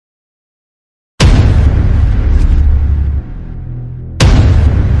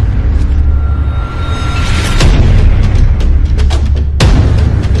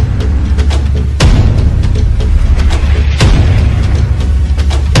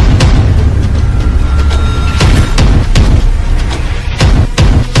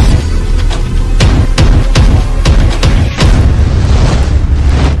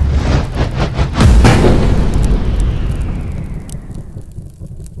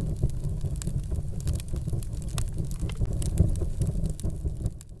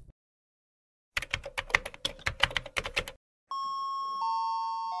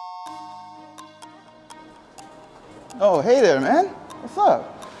Oh, hey there, man. What's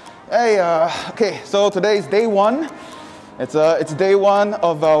up? Hey, okay, so today's day one. It's day one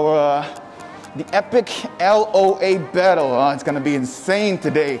of our the EPIC LOA battle. It's gonna be insane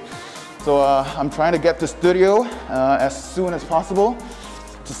today. So I'm trying to get to the studio as soon as possible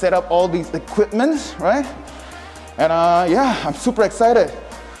to set up all these equipments, right? And yeah, I'm super excited.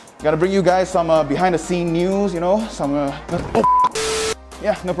 Gotta bring you guys some behind the scene news, you know, some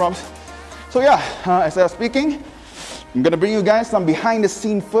yeah, no problems. So yeah, as I was speaking, I'm gonna bring you guys some behind the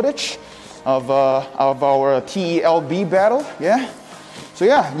scene footage of our TELB battle, yeah? So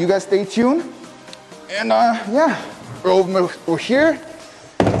yeah, you guys stay tuned. And yeah, we're here.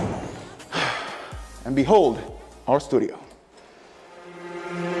 And behold, our studio.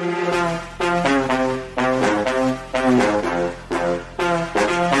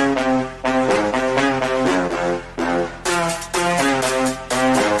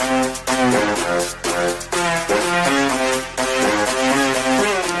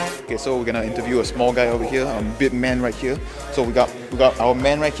 So we're gonna interview a small guy over here, a big man right here. So we got our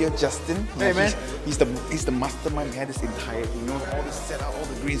man right here, Justin. Hey man. He's the mastermind behind this entire thing. You know, all the setup, all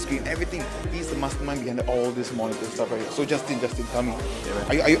the green screen, everything. He's the mastermind behind all this monitor stuff right here. So Justin, tell me,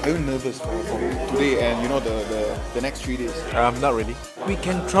 are you nervous for today and you know the next 3 days? Not really. We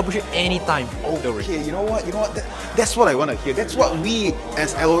can troubleshoot anytime. Okay, you know what? That's what I want to hear. That's what we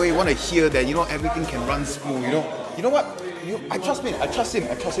as LOA want to hear. That you know everything can run smooth. You know what? I trust him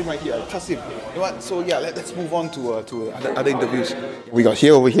right here. I trust him. You know what? So yeah, let's move on to other interviews. We got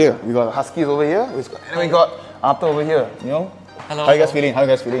over here. We got Huskies over here. And we got Arthur over here. You know. Hello. How you guys feeling?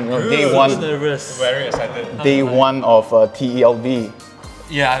 You know, day one. Nervous. Very excited. Day one of TELB.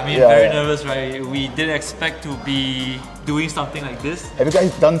 Yeah, I mean, very nervous, right? We didn't expect to be doing something like this. Have you guys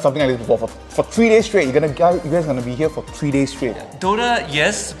done something like this before? For 3 days straight? You guys gonna be here for 3 days straight? DotA,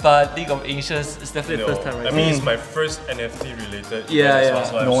 yes, but League of Ancients is definitely the first time, right? I mean, it's my first NFT related.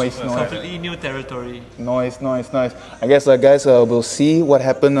 Yeah. Noise. Completely new territory. Nice. I guess guys, we'll see what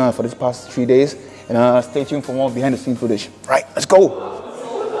happened for these past 3 days, and stay tuned for more behind the scene footage. Right, let's go.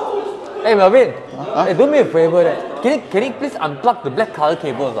 Hey Melvin, hey, do me a favor. Can you please unplug the black color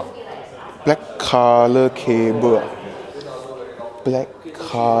cable? Black color cable.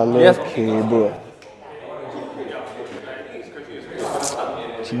 Yes. cable.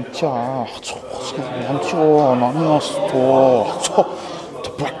 진짜 남쳐 나뉘었어.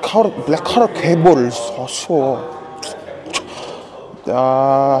 저 black color cable를 샀어.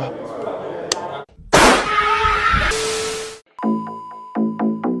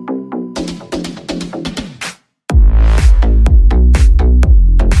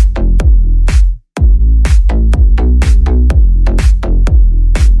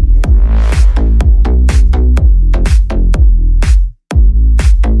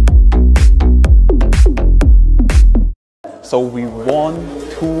 So we won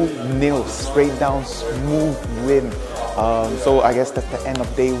 2-0, straight down, smooth win. So I guess that's the end of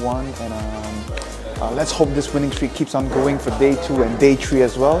day one, and let's hope this winning streak keeps on going for day 2 and day 3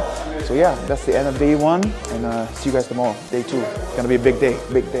 as well. So yeah, that's the end of day 1, and see you guys tomorrow, day 2. It's gonna be a big day,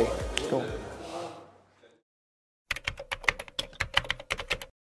 Let's go.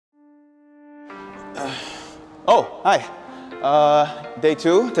 Oh, hi. Day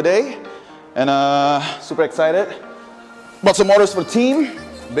 2 today, and super excited. Bought some orders for the team,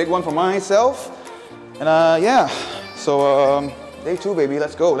 big one for myself, and yeah, so day 2, baby,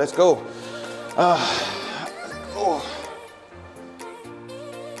 let's go. Just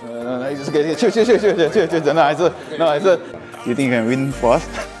get chill. No, you think you can win for us?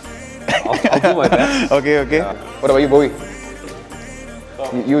 I'll do my best. Okay. Yeah. What about you, Bowie?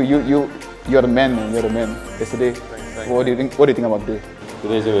 You're the man, man. You're the man. Yesterday, what do you think about today?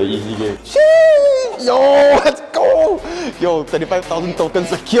 Today's a very easy game. Yo, let's go! Yo, 35,000 tokens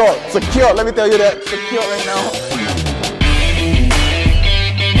secured. Let me tell you that. Secured right now.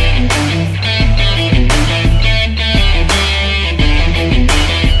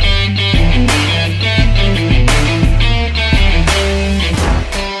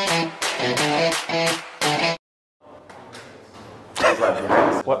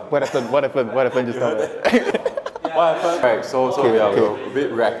 What happened just now? What happened? Right, so we are a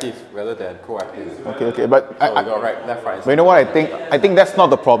bit reactive rather than proactive. Okay, but so we got right, left, right. But you know what I think? I think that's not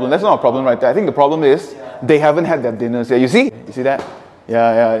the problem. That's not a problem right there. I think the problem is they haven't had their dinners yet. You see that?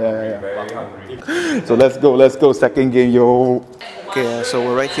 Yeah. Very hungry. So let's go. Second game, yo. Okay, so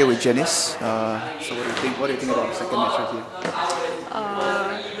we're right here with Janice. So what do you think about the second match right here?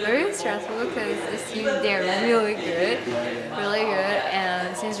 Very stressful because this team, they're really good,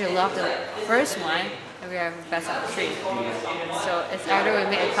 and since we lost the first one, we have best out of 3. So it's either we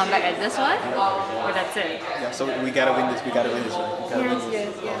make a comeback at this one, or that's it. Yeah, so we gotta win this, we gotta win this one.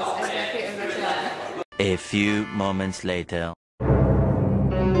 Yes, exactly. A few moments later.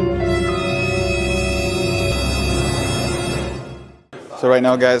 So right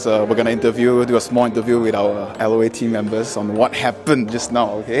now, guys, we're gonna do a small interview with our LOA team members on what happened just now,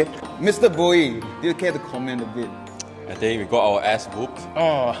 okay? Mr. Bowie, do you care to comment a bit? I think we got our ass whooped.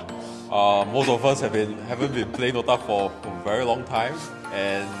 Most of us haven't been playing Dota for a very long time,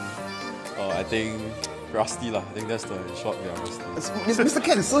 and I think rusty lah. I think that's the short. We are rusty. Mr.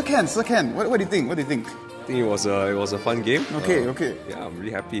 Ken, Sir Ken, what do you think? What do you think? I think it was a fun game. Okay. Yeah, I'm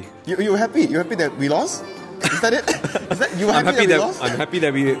really happy. You happy? You happy that we lost? Is that it? Is that you happy that we lost? I'm happy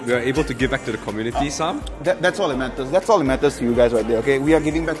that we were able to give back to the community some. That's all it matters. That's all it matters to you guys right there, okay? We are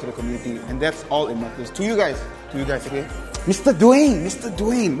giving back to the community, and that's all it matters to you guys. Okay? Mr.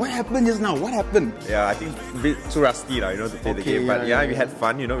 Dwayne, what happened just now? What happened? Yeah, I think a bit too rusty, to play the game. But yeah, we had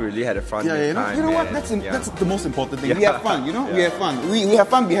fun. We really had a fun time. You know what? That's the most important thing. We have fun. We have fun. We have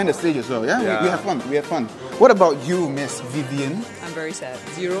fun behind the stage as well. Yeah, we have fun. We have fun. What about you, Miss Vivian? I'm very sad.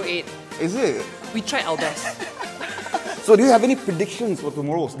 0-8. Is it? We tried our best. So, do you have any predictions for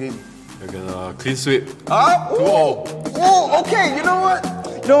tomorrow's game? We're gonna clean sweep. 2-0. Oh, okay. You know what?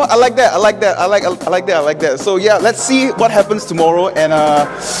 I like that. I like that. So yeah, let's see what happens tomorrow, and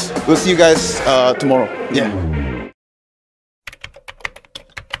we'll see you guys tomorrow. Yeah.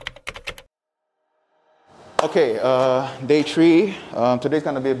 Okay, day 3. Today's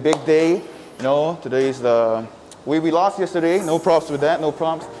gonna be a big day. Today's we lost yesterday. No props with that. No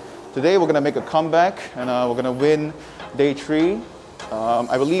props. Today we're gonna make a comeback, and we're gonna win day 3.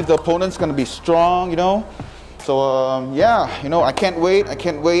 I believe the opponent's gonna be strong. So yeah, I can't wait.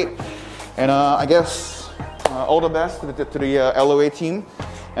 And I guess all the best to the LOA team.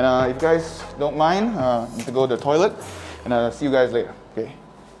 And if you guys don't mind, I need to go to the toilet. And see you guys later. Okay.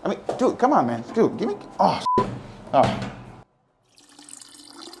 I mean, dude, come on, man. Dude, give me. Oh.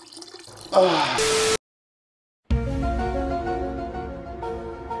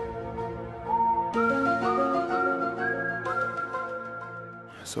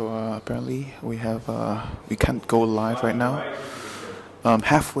 So apparently we can't go live right now.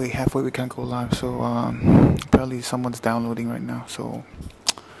 Halfway we can't go live. So apparently someone's downloading right now. So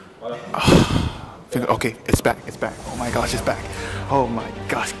okay, it's back. Oh my gosh, it's back. Oh my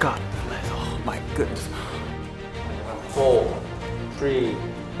gosh, God bless. Oh my goodness. 4, 3,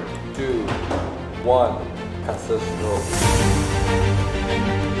 2, 1. Casters roll.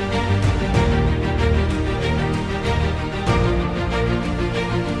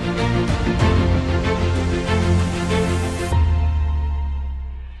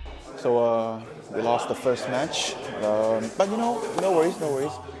 So we lost the first match, but no worries.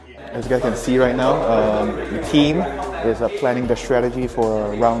 As you guys can see right now, the team is planning the strategy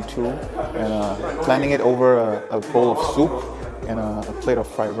for round 2, and planning it over a bowl of soup and a plate of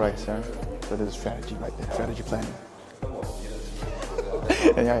fried rice. So there's a strategy right there, strategy planning.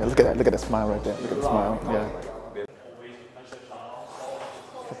 And yeah, look at that smile right there. Look at the smile. Yeah.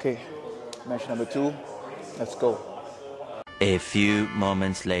 Okay, match number 2. Let's go. A few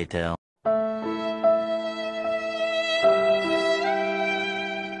moments later.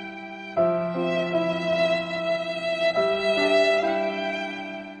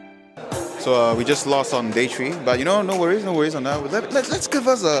 So we just lost on day 3, but no worries on that. Let's give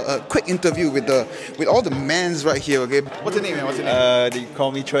us a quick interview with all the mans right here. Okay, what's your name, man? They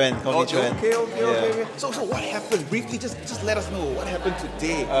call me Trent. Okay. So what happened? Briefly, just let us know what happened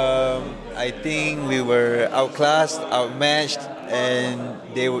today. I think we were outclassed, outmatched, and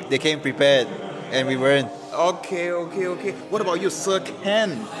they came prepared, and we weren't. Okay. What about you, Sir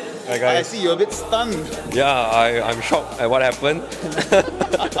Ken? Hi guys. I see you're a bit stunned. Yeah, I'm shocked at what happened.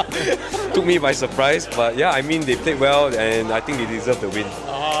 Took me by surprise, but yeah, I mean they played well, and I think they deserve the win.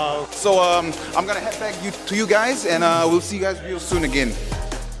 So I'm gonna head back to you guys, and we'll see you guys real soon again.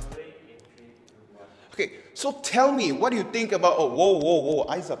 Okay, so tell me, what do you think about? Oh, whoa!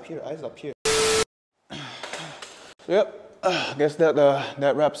 Eyes up here. Yep. I guess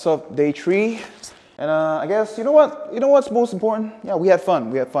that wraps up day 3. And I guess, you know what's most important? Yeah, we had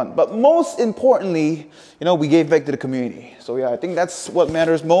fun. But most importantly, we gave back to the community. So yeah, I think that's what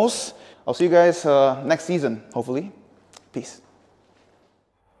matters most. I'll see you guys next season, hopefully. Peace.